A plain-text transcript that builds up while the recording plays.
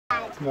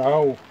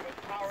No.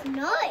 It's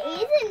not,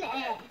 isn't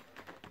it?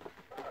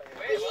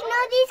 Because you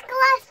know these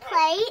glass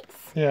plates?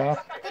 Yeah.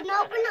 They're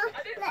not gonna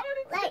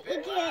let you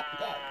get.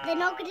 They're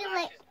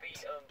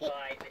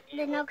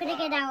not gonna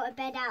get out of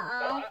bed at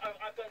all.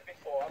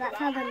 That's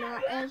how they're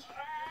naughty.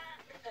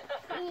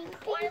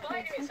 Why am I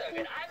doing it so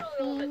good?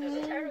 I'm a little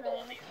bit terrible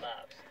on these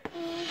maps. I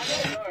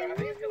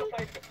think it's because I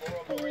played it before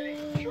I'm not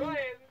really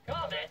trying. Come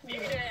on, man. You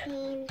can do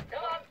it.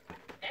 Come on.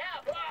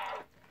 Yeah.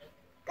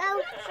 Go.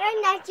 Right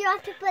next, you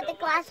have to put the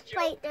glass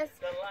plate this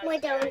way,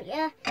 don't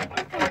you? Look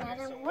at that.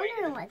 I'm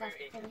wondering what that's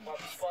doing.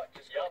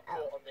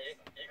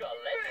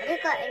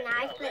 They've got a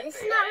knife, but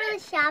it's not really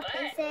sharp,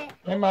 is it?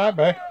 It might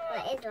be. Well,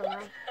 it is a little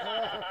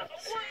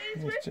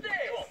bit.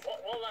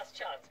 One last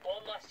chance.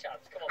 One last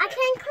chance. Come on. I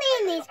can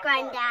clean these,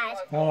 Grandad.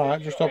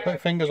 Alright, just don't put your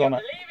fingers on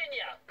it.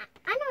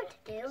 I know what to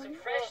do. Some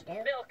fresh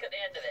milk at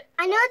the end of it.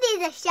 I know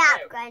these are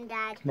sharp,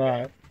 Grandad.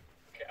 Right.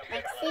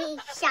 Like, see,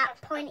 sharp,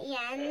 pointy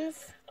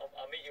ends.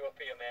 I'll meet you up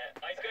here, mate.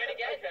 Oh, he's going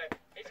again.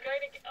 He's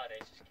going again. Oh, no,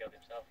 he's just killed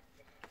himself.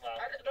 Wow.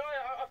 No,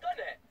 I've done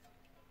it.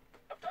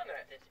 I've done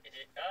it.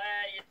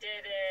 Oh, you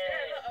did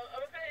it. Yeah,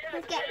 I'm a bit, yeah.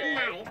 Let's get the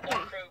knife.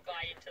 Don't prove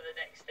by into the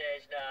next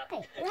stage now.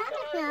 Hey, is there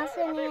anything else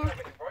in here?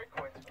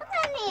 What's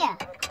in here?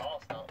 Of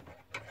course not.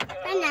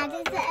 Grandad,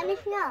 is there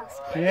anything else?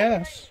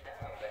 Yes.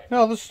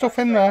 No, there's stuff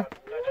in there.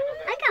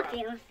 I can't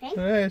feel anything.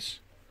 There is.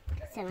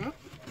 Can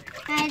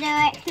I do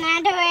it? Can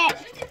I do it?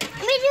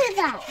 Let me do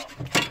that.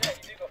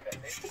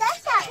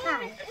 That's that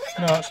knife.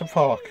 No, it's a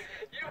fork.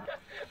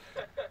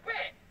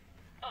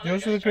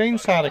 Yours is the green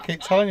side. I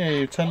keep telling you,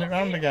 you turn it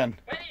round again.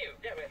 Where are you?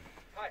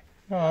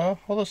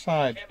 Oh, other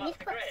side. Let's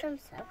put some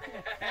soap in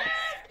it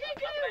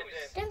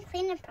first. Don't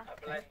clean it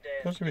properly.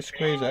 Just if we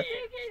squeeze it.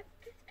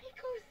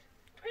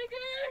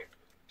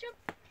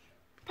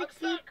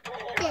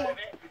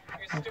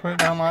 And put it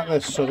down like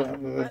this so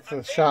that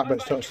the sharp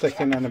bits don't stick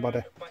in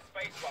anybody.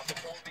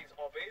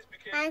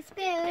 And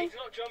spoon.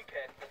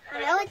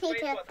 I always need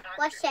to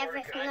wash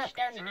everything up,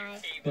 don't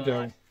I? You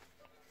do.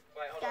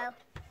 Go.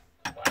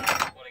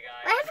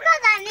 I forgot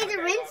that needs a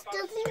rinse,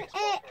 doesn't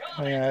it?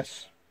 Oh,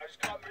 yes.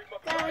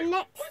 So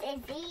next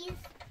is these.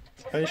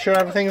 Are you sure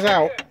everything's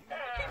out?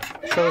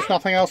 So there's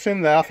nothing else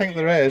in there? I think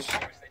there is.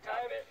 I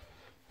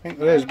think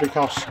there is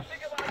because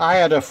I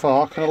had a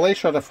fork and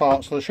Alicia had a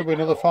fork, so there should be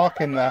another fork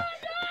in there.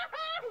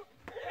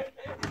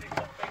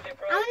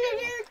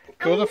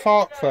 Do the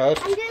fork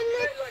first. I'm doing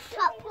the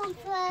top one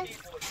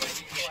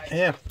first.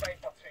 Here.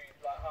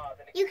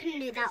 You can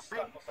do that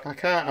one. I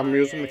can't, I'm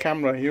using the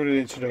camera. You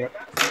need to do it.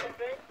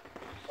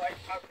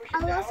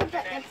 I'll also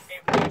put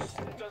this.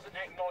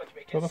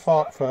 Do the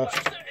fork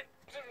first.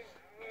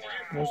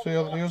 Use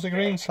the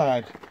green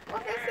side.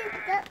 Well,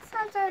 that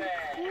sounds already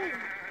clean.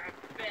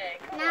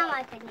 Now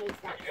I can use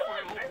that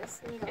side.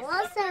 This needle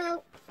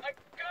also.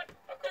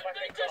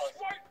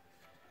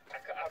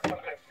 I'm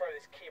going to throw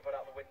this keyboard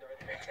out the window.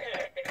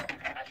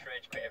 Ash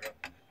rage quit everyone.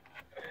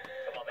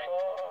 Come on, mate.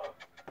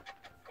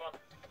 Come on.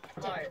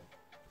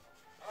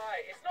 Hi.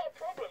 It's not a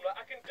problem. Like,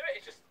 I can do it.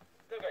 It's just.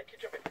 No, go. Keep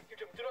jumping. Keep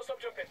jumping. Do not stop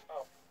jumping.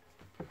 Oh.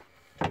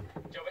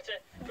 Do you want me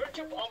to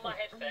jump on my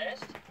head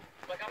first?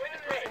 Like I'm in a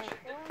bridge.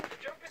 The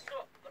jump is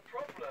not the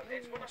problem.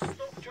 It's when I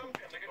stop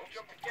jumping, I'm going to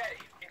jump again.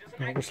 It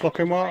doesn't There's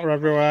slucking water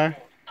everywhere.